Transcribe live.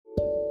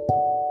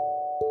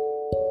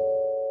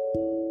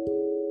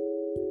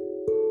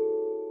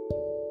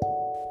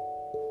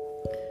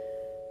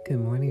Good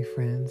morning,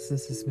 friends.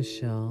 This is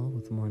Michelle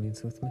with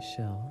Mornings with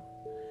Michelle.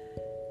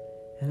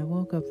 And I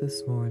woke up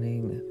this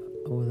morning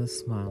with a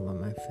smile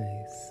on my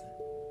face.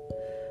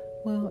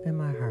 Well, in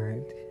my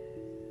heart,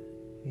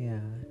 yeah.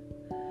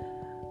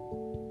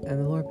 And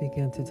the Lord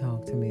began to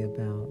talk to me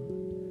about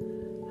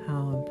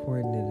how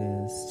important it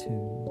is to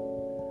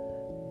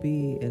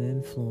be an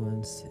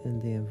influence in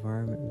the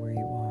environment where you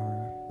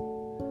are.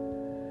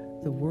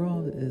 The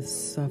world is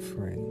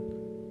suffering.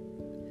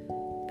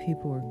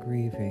 People are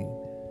grieving.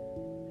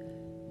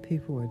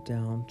 People are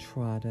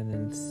downtrodden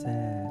and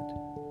sad.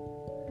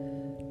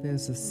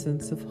 There's a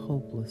sense of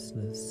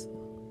hopelessness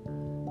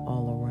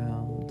all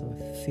around, a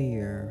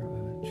fear,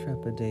 a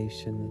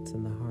trepidation that's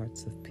in the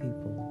hearts of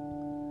people.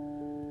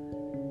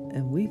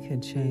 And we can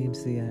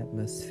change the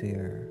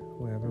atmosphere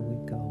wherever we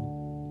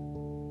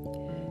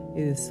go.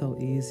 It is so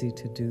easy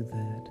to do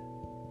that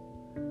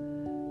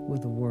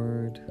with a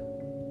word,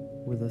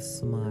 with a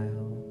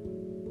smile,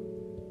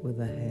 with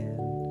a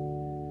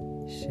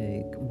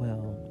handshake.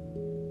 Well,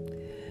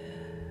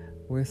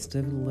 we're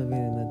still living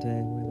in a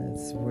day where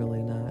that's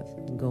really not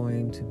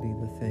going to be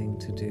the thing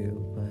to do,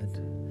 but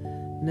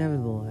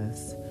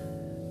nevertheless,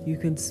 you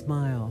can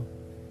smile.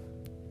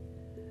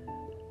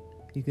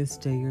 You can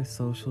stay your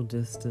social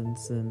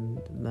distance and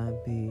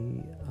not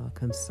be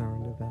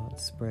concerned about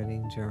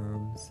spreading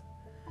germs.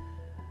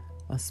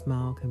 A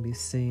smile can be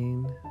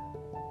seen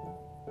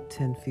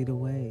 10 feet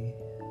away.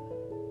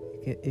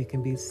 It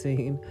can be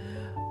seen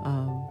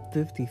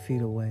 50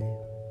 feet away.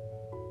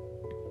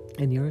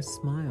 And your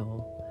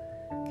smile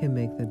can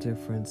make the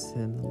difference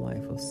in the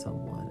life of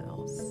someone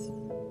else.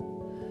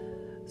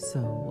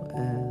 So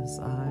as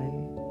I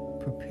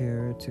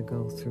prepare to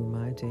go through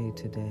my day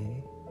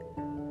today,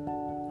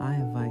 I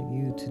invite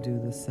you to do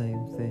the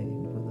same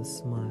thing with a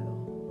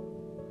smile.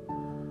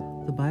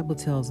 The Bible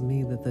tells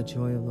me that the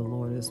joy of the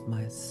Lord is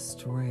my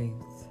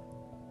strength,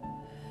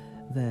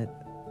 that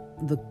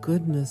the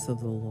goodness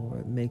of the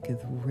Lord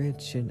maketh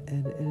rich and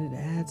it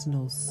adds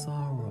no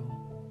sorrow.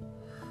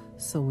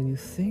 So when you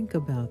think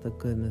about the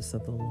goodness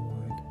of the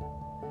Lord,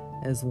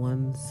 as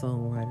one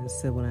songwriter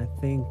said, when I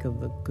think of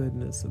the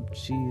goodness of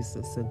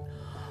Jesus and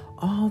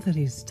all that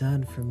he's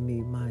done for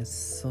me, my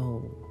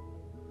soul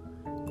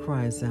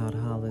cries out,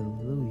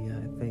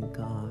 hallelujah. I thank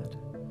God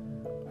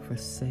for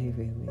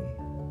saving me.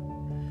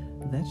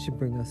 That should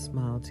bring a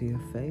smile to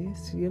your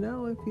face. You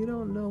know, if you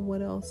don't know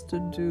what else to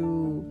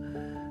do,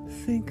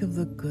 think of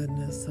the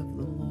goodness of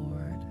the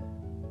Lord.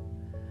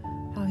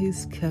 How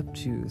he's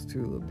kept you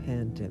through the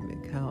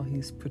pandemic, how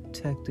he's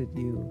protected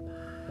you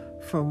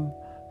from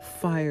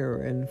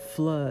fire and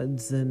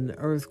floods and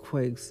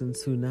earthquakes and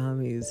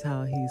tsunamis,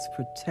 how he's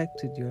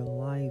protected your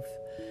life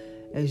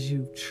as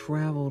you've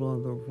traveled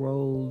on the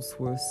roads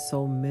where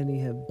so many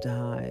have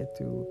died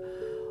through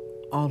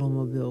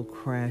automobile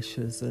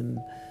crashes and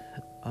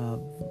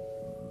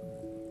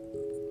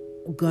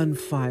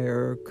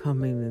gunfire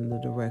coming in the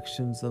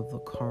directions of the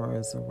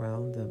cars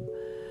around them.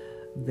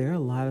 There are a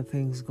lot of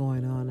things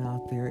going on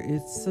out there.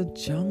 It's a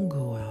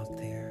jungle out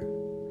there.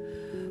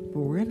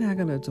 But we're not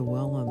going to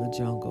dwell on the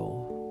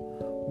jungle.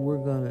 We're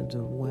going to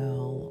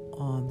dwell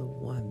on the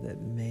one that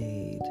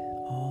made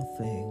all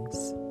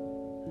things,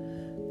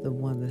 the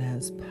one that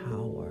has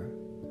power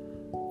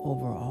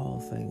over all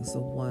things,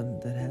 the one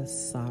that has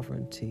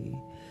sovereignty,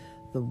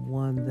 the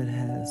one that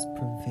has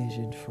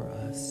provision for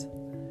us.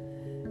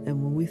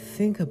 And when we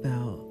think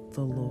about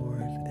the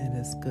Lord and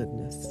his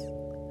goodness,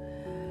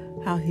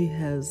 how he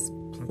has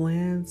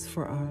plans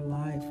for our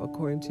life,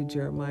 according to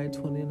Jeremiah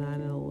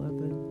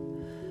 29:11.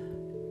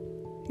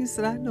 He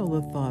said, I know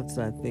the thoughts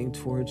I think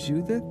towards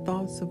you. They're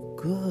thoughts of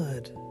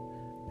good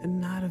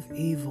and not of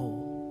evil.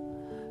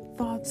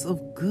 Thoughts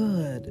of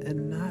good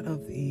and not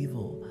of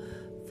evil.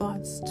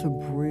 Thoughts to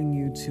bring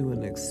you to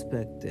an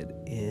expected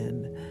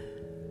end.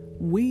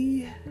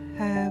 We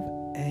have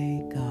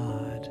a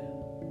God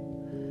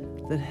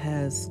that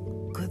has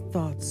good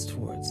thoughts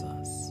towards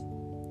us.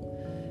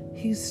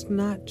 He's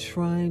not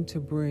trying to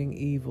bring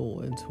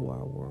evil into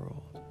our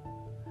world.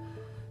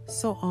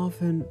 So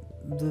often,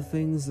 the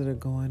things that are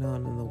going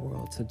on in the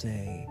world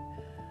today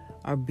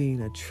are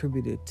being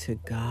attributed to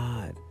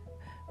God.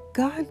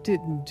 God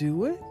didn't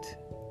do it.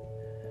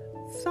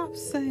 Stop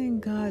saying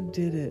God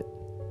did it.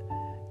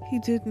 He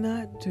did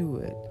not do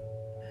it.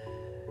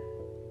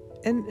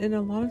 And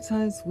a lot of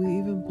times we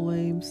even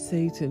blame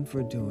Satan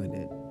for doing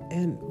it.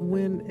 And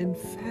when in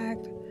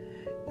fact,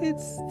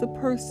 it's the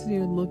person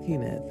you're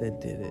looking at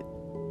that did it.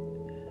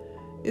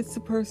 It's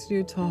the person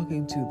you're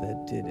talking to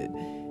that did it.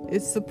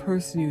 It's the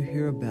person you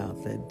hear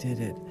about that did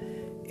it.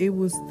 It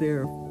was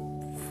their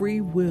free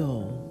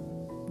will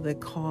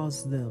that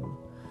caused them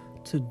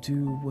to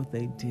do what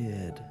they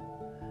did.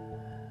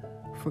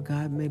 For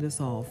God made us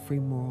all free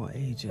moral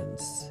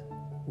agents.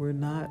 We're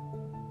not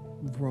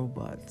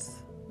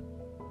robots.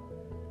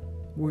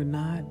 We're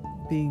not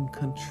being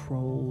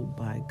controlled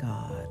by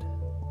God.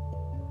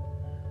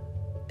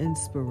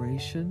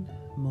 Inspiration,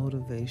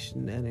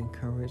 motivation, and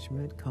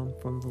encouragement come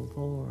from the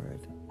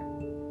Lord.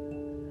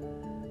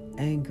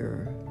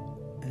 Anger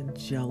and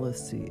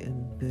jealousy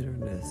and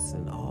bitterness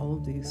and all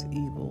of these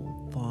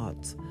evil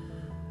thoughts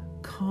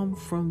come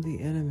from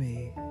the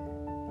enemy.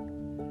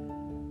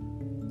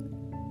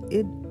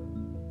 It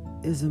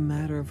is a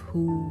matter of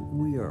who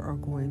we are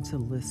going to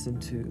listen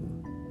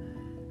to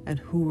and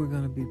who we're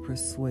going to be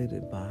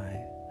persuaded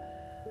by.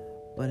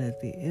 But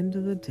at the end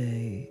of the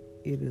day,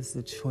 it is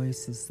the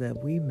choices that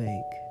we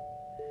make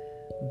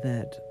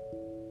that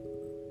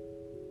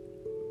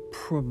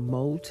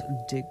promote,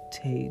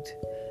 dictate,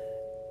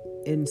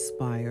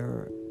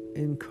 inspire,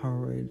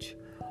 encourage,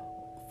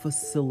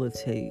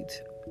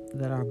 facilitate,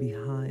 that are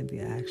behind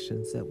the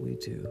actions that we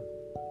do.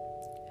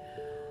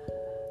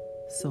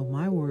 So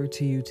my word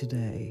to you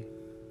today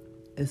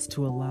is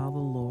to allow the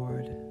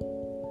Lord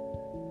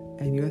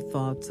and your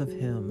thoughts of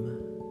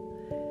Him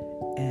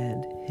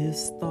and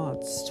His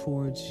thoughts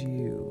towards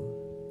you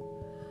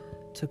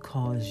to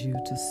cause you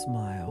to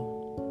smile.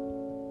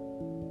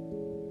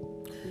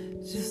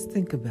 Just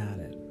think about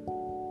it.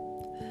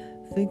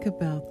 Think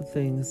about the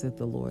things that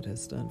the Lord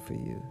has done for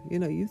you.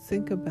 You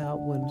think about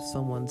when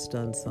someone's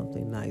done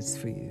something nice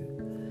for you.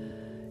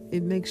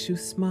 It makes you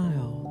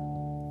smile.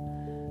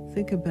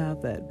 Think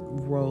about that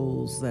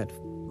rose, that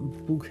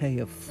bouquet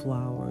of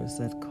flowers,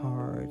 that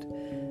card,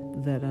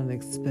 that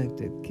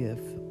unexpected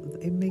gift.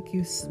 It makes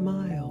you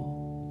smile.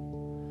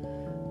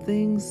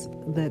 Things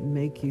that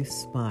make you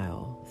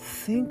smile.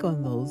 Think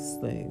on those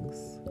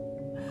things.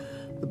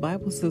 The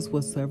Bible says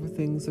whatsoever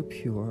things are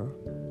pure,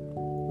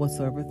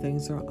 whatsoever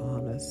things are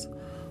honest,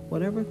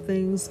 whatever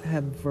things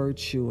have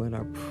virtue and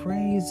are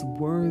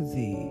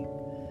praiseworthy,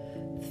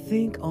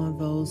 think on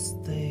those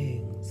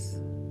things.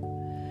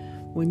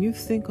 When you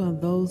think on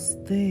those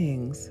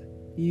things,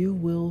 you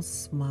will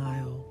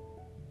smile.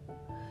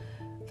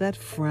 That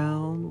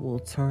frown will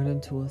turn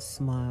into a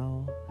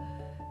smile,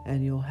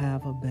 and you'll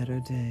have a better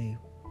day.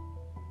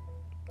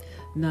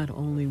 Not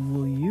only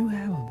will you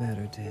have a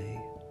better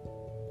day,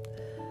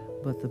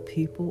 but the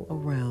people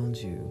around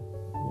you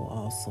will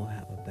also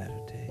have a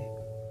better day.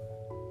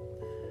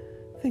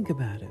 Think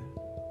about it.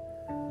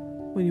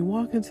 When you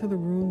walk into the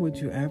room, would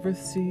you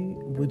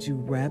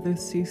rather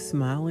see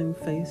smiling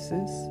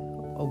faces,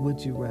 or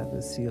would you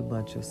rather see a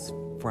bunch of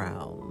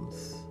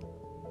frowns?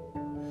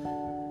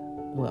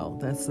 Well,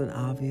 that's an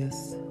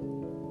obvious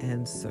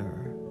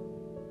answer.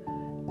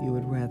 You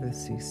would rather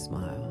see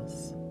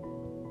smiles.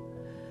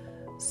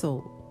 So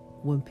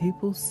when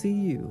people see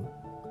you,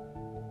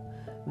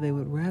 they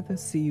would rather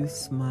see you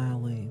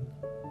smiling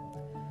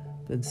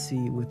than see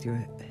you with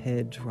your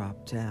head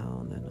dropped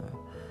down and a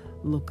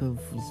look of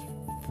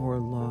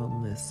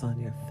forlornness on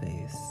your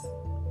face.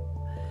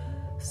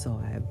 So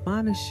I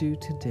admonish you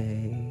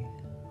today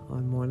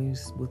on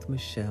Mornings with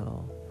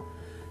Michelle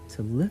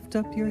to lift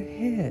up your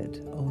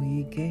head, O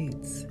ye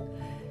gates,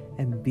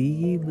 and be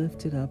ye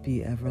lifted up,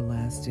 ye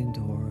everlasting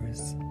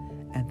doors,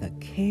 and the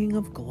King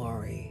of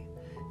glory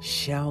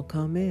shall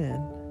come in.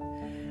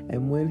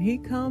 And when He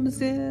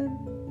comes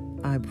in,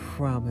 I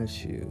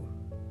promise you,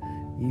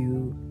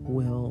 you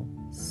will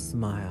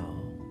smile.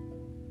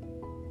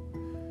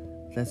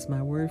 That's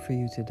my word for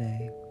you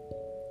today.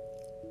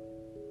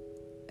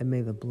 And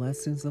may the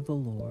blessings of the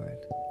Lord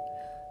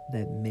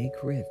that make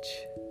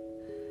rich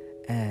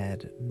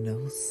add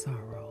no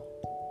sorrow.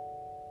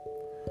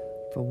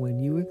 For when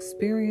you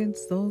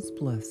experience those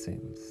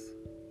blessings,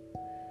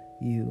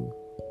 you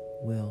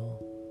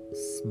will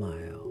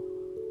smile.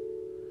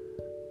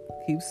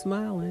 Keep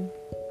smiling.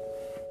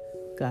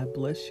 God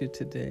bless you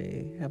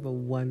today. Have a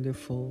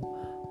wonderful,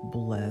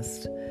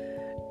 blessed,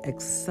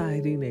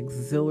 exciting,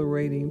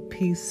 exhilarating,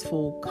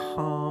 peaceful,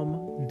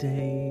 calm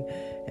day,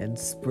 and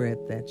spread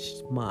that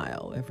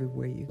smile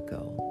everywhere you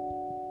go.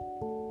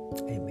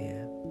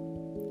 Amen.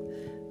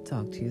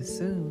 Talk to you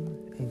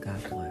soon, and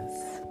God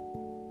bless.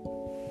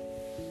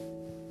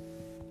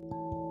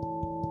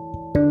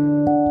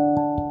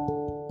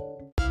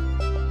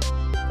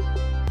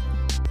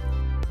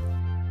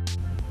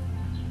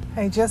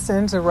 Hey, just an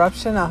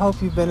interruption. I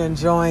hope you've been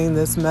enjoying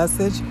this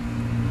message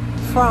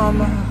from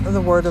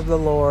the Word of the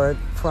Lord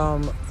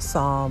from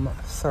Psalm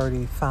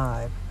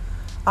 35.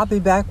 I'll be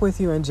back with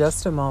you in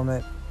just a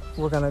moment.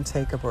 We're going to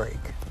take a break.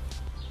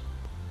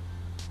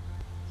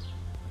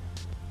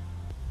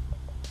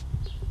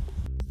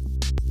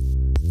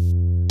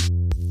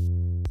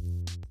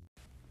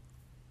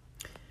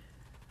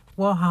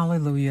 Well,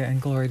 hallelujah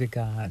and glory to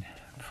God.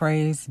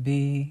 Praise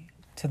be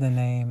to the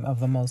name of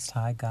the Most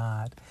High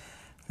God.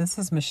 This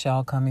is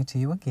Michelle coming to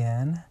you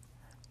again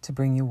to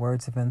bring you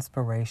words of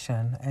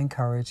inspiration,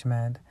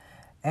 encouragement,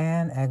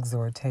 and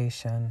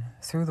exhortation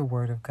through the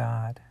Word of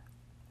God.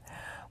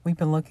 We've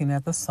been looking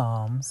at the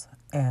Psalms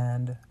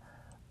and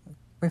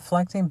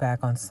reflecting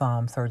back on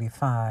Psalm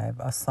 35,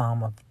 a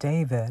Psalm of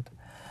David.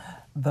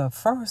 The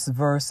first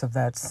verse of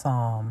that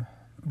Psalm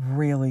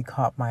really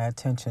caught my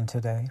attention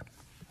today.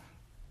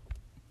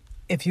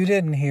 If you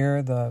didn't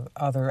hear the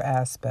other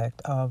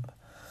aspect of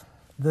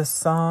this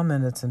Psalm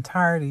in its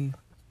entirety,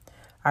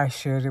 I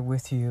shared it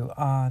with you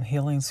on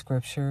Healing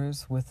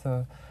Scriptures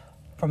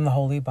from the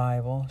Holy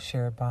Bible,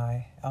 shared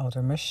by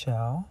Elder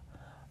Michelle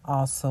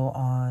also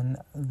on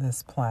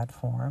this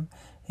platform.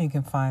 You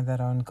can find that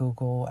on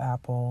Google,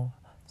 Apple,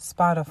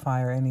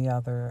 Spotify, or any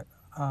other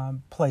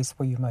place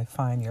where you might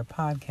find your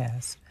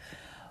podcast.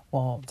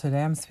 Well,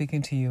 today I'm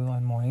speaking to you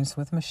on Mornings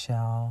with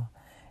Michelle,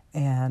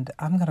 and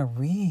I'm going to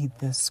read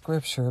this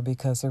scripture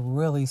because it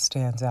really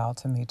stands out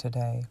to me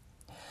today.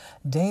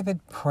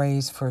 David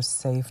prays for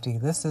safety.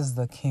 This is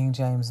the King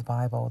James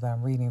Bible that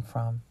I'm reading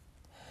from.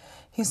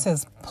 He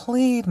says,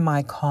 "Plead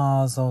my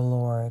cause, O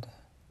Lord,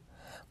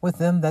 with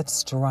them that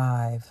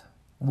strive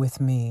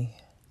with me.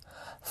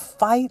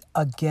 Fight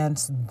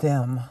against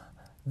them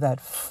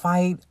that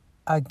fight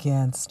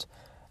against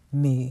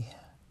me."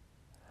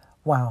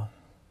 Wow.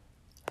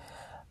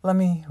 Let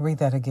me read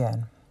that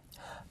again.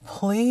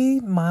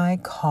 Plead my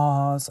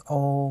cause,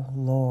 O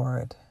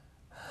Lord.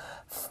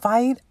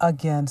 Fight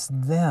against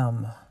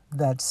them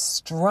that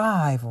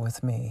strive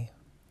with me.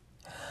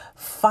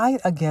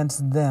 Fight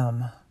against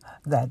them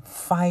that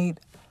fight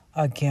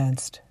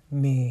against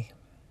me.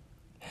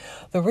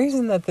 The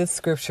reason that this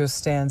scripture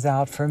stands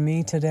out for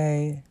me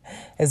today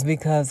is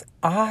because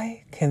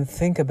I can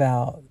think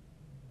about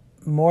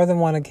more than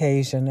one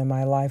occasion in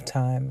my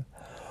lifetime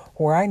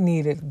where I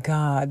needed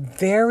God,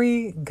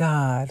 very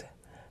God,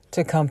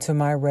 to come to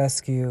my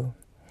rescue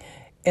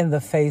in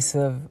the face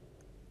of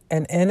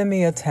an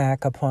enemy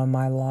attack upon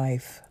my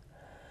life,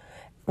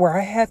 where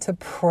I had to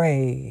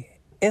pray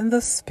in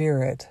the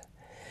Spirit,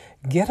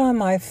 get on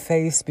my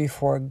face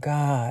before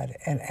God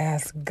and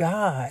ask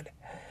God,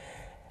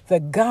 the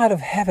God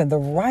of heaven, the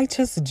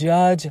righteous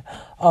judge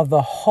of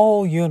the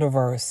whole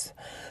universe,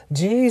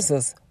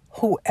 Jesus,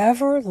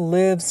 whoever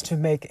lives to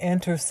make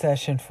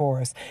intercession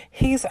for us.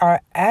 He's our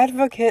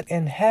advocate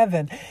in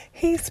heaven.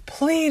 He's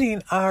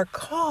pleading our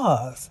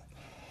cause.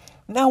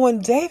 Now, when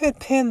David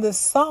penned the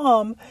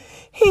psalm,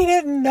 he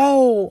didn't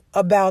know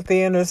about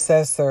the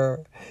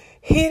intercessor.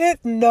 He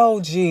didn't know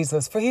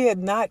Jesus, for he had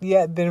not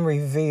yet been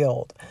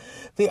revealed.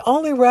 The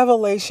only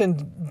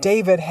revelation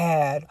David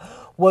had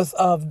was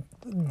of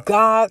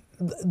God,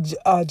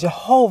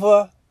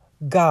 Jehovah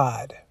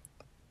God.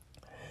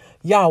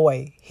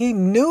 Yahweh. He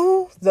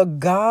knew the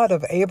God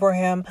of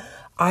Abraham,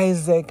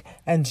 Isaac,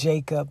 and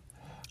Jacob.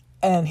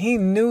 And he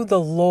knew the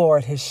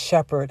Lord, his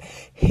shepherd.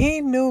 He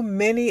knew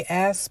many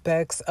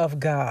aspects of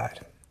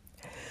God.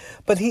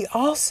 But he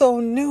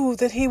also knew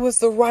that he was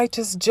the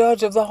righteous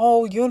judge of the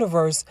whole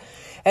universe.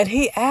 And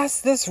he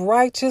asked this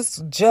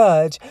righteous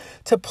judge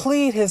to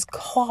plead his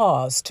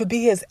cause, to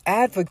be his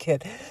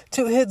advocate,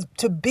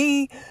 to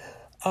be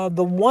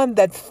the one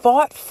that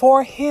fought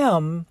for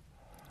him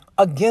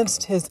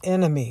against his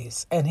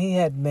enemies, and he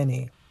had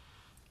many.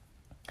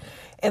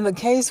 In the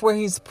case where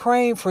he's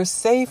praying for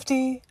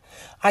safety,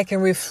 I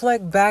can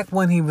reflect back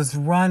when he was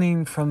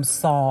running from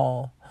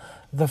Saul,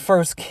 the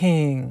first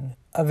king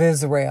of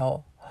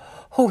Israel,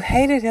 who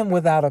hated him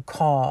without a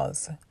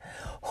cause,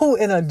 who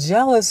in a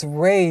jealous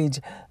rage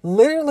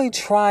literally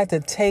tried to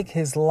take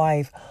his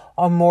life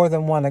on more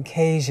than one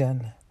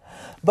occasion.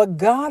 But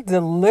God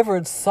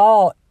delivered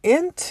Saul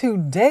into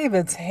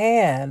David's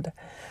hand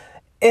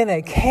in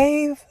a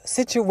cave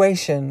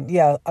situation,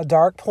 a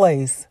dark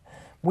place.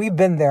 We've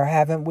been there,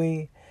 haven't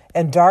we?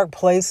 In dark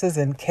places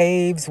and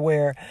caves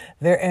where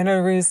there are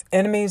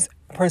enemies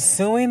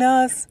pursuing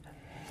us,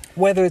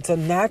 whether it's a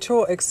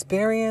natural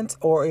experience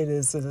or it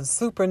is in a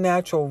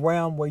supernatural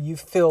realm where you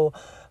feel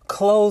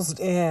closed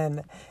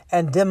in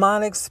and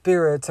demonic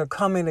spirits are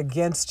coming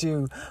against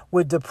you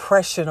with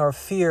depression or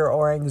fear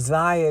or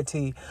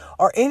anxiety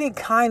or any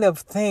kind of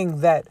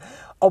thing that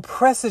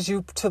oppresses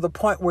you to the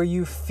point where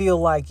you feel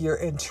like you're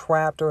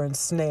entrapped or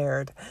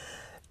ensnared.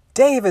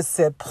 David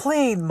said,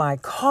 "Plead my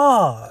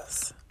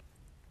cause.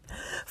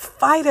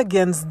 Fight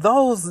against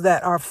those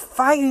that are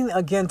fighting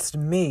against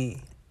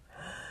me."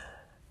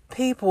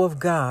 People of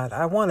God,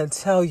 I want to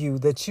tell you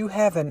that you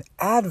have an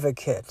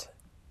advocate,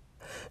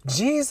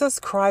 Jesus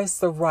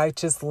Christ, the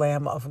righteous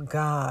Lamb of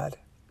God.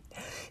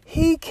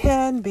 He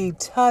can be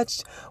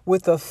touched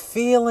with the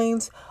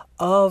feelings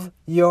of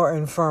your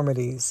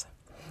infirmities.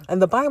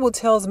 And the Bible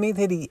tells me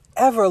that he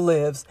ever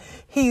lives.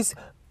 He's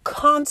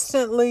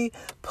constantly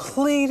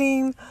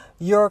pleading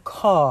your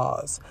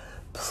cause,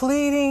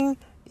 pleading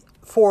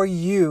for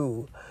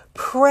you,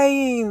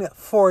 praying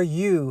for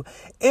you,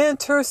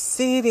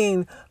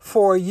 interceding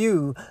for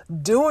you,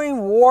 doing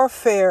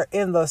warfare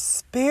in the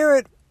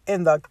spirit,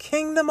 in the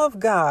kingdom of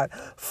God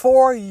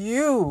for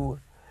you.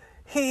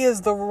 He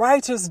is the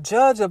righteous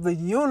judge of the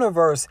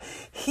universe.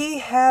 He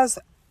has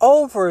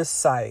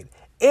oversight,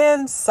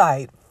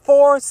 insight,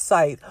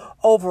 foresight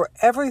over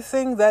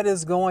everything that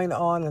is going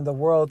on in the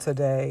world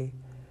today.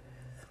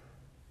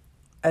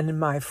 And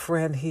my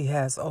friend, he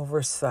has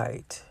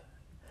oversight,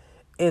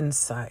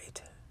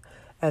 insight,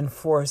 and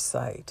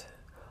foresight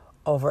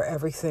over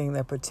everything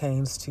that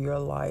pertains to your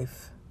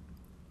life.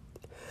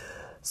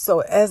 So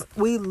as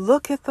we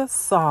look at the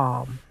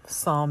Psalm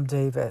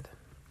David,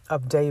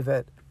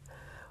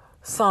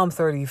 Psalm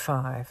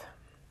 35,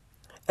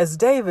 as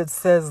David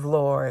says,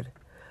 "Lord,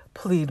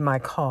 plead my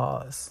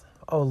cause,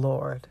 O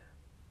Lord,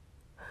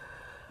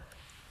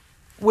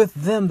 with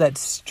them that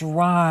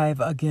strive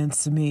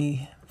against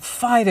me,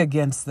 fight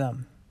against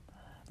them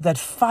that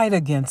fight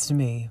against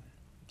me.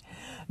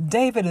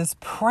 David is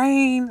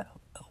praying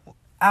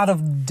out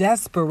of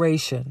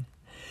desperation.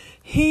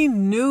 He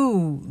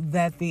knew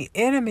that the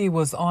enemy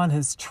was on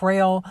his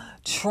trail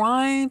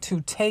trying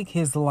to take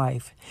his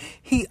life.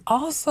 He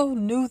also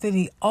knew that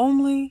he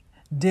only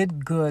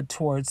did good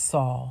towards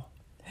Saul.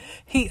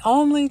 He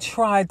only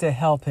tried to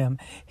help him.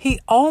 He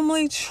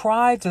only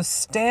tried to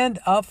stand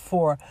up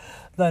for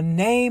the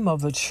name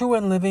of the true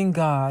and living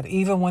God,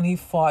 even when he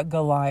fought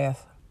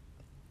Goliath.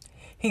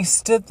 He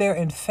stood there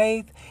in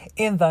faith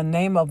in the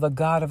name of the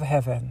God of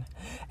heaven,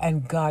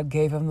 and God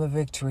gave him the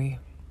victory.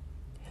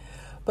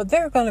 But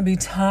there are going to be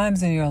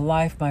times in your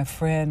life, my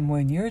friend,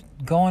 when you're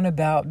going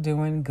about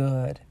doing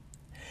good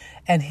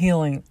and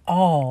healing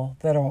all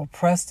that are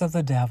oppressed of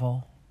the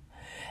devil.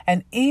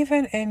 And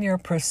even in your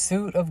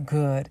pursuit of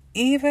good,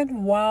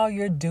 even while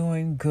you're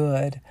doing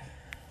good,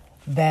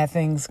 bad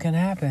things can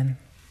happen.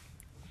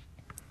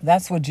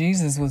 That's what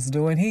Jesus was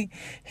doing.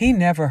 He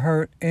never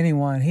hurt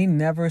anyone. He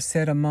never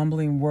said a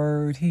mumbling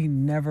word. He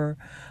never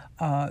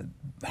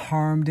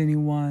harmed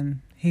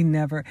anyone.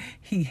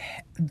 He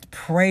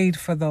prayed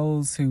for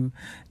those who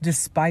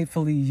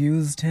despitefully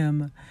used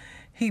him.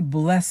 He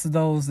blessed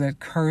those that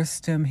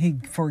cursed him. He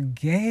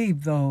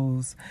forgave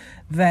those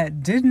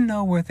that didn't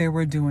know what they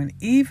were doing.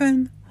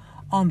 Even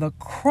on the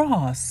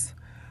cross,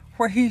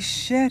 where he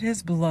shed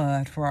his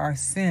blood for our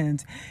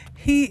sins,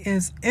 he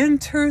is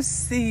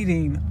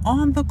interceding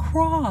on the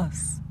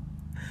cross.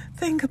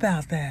 Think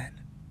about that.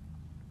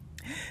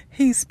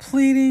 He's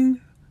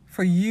pleading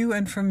for you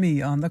and for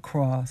me on the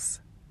cross,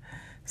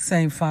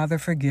 saying, Father,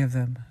 forgive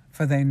them,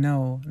 for they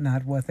know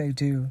not what they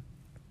do.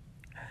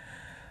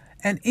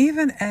 And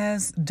even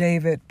as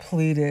David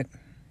pleaded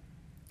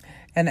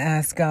and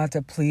asked God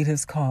to plead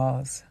his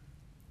cause,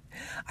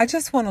 I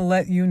just want to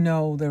let you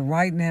know that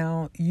right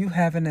now you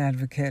have an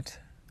advocate.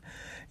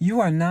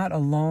 You are not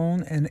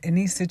alone in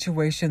any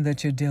situation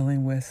that you're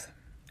dealing with.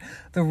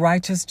 The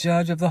righteous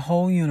judge of the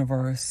whole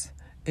universe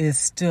is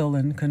still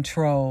in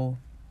control.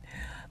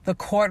 The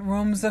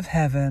courtrooms of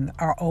heaven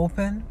are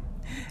open,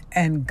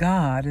 and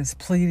God is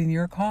pleading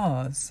your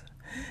cause.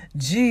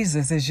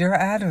 Jesus is your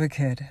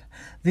advocate.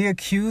 The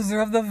accuser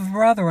of the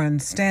brethren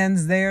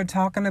stands there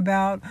talking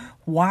about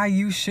why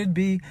you should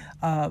be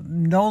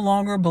no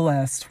longer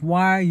blessed,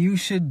 why you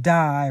should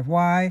die,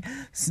 why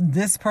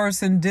this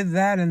person did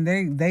that and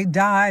they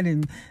died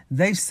and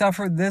they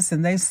suffered this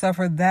and they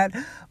suffered that.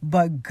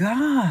 But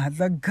God,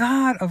 the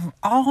God of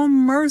all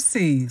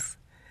mercies,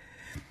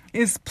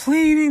 is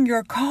pleading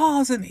your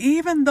cause. And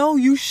even though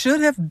you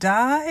should have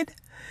died,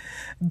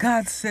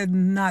 God said,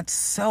 not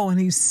so, and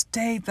he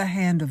stayed the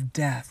hand of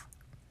death.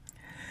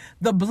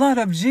 The blood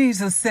of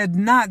Jesus said,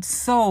 not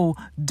so,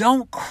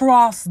 don't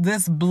cross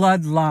this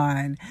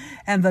bloodline.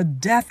 And the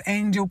death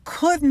angel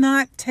could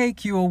not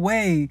take you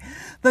away.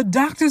 The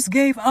doctors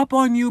gave up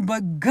on you,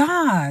 but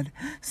God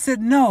said,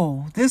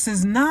 no, this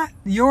is not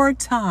your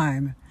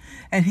time.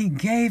 And he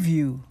gave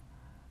you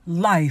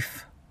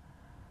life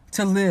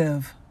to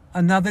live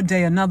another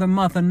day, another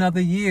month,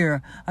 another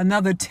year,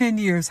 another 10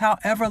 years,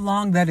 however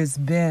long that has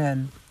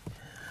been.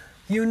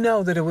 You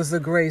know that it was the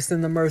grace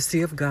and the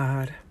mercy of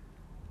God.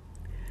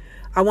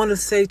 I want to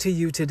say to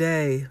you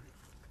today,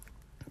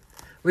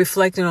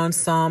 reflecting on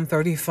Psalm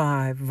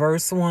 35,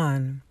 verse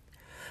 1,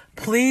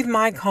 plead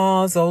my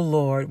cause, O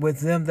Lord,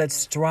 with them that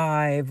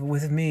strive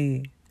with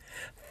me.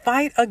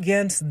 Fight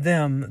against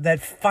them that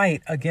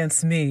fight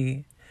against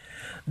me.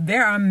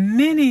 There are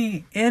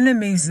many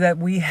enemies that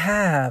we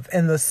have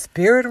in the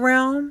spirit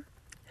realm.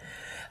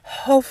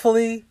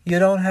 Hopefully, you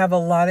don't have a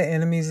lot of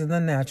enemies in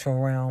the natural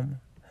realm.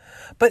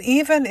 But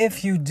even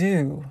if you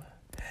do,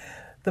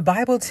 the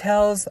Bible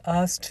tells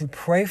us to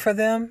pray for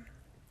them.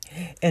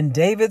 In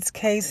David's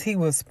case, he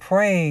was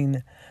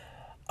praying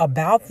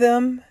about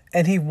them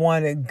and he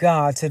wanted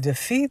God to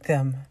defeat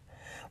them.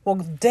 Well,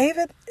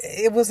 David,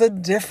 it was a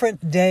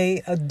different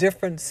day, a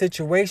different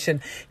situation.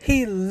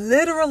 He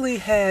literally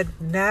had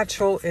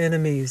natural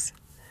enemies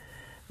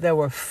that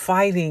were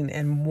fighting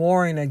and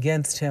warring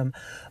against him.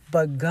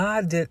 But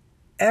God did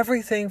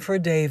everything for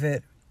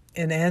David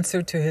in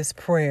answer to his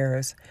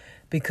prayers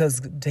because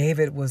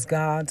David was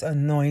God's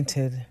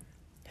anointed.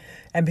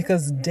 And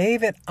because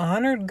David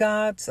honored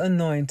God's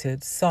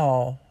anointed,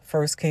 Saul,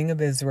 first king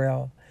of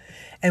Israel,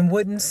 and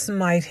wouldn't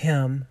smite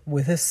him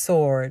with his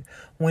sword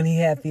when he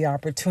had the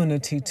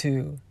opportunity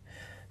to.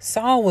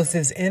 Saul was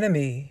his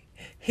enemy.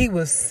 He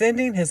was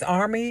sending his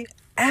army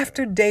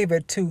after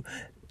David to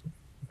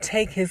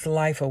take his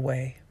life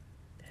away.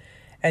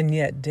 And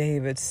yet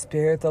David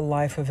spared the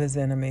life of his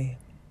enemy.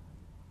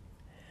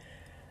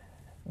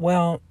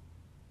 Well,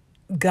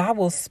 God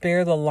will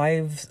spare the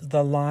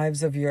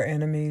lives of your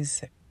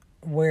enemies,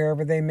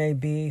 wherever they may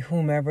be,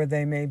 whomever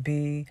they may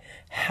be,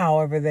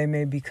 however they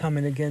may be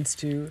coming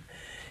against you.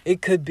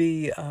 It could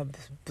be a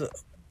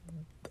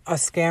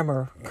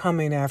scammer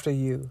coming after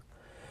you.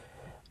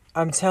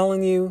 I'm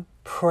telling you,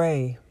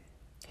 pray.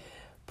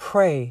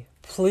 Pray.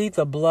 Plead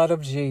the blood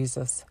of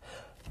Jesus.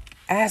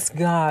 Ask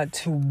God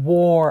to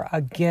war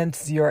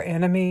against your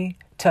enemy,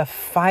 to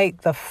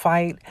fight the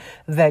fight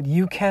that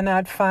you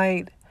cannot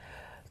fight,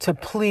 to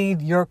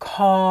plead your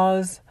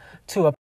cause, to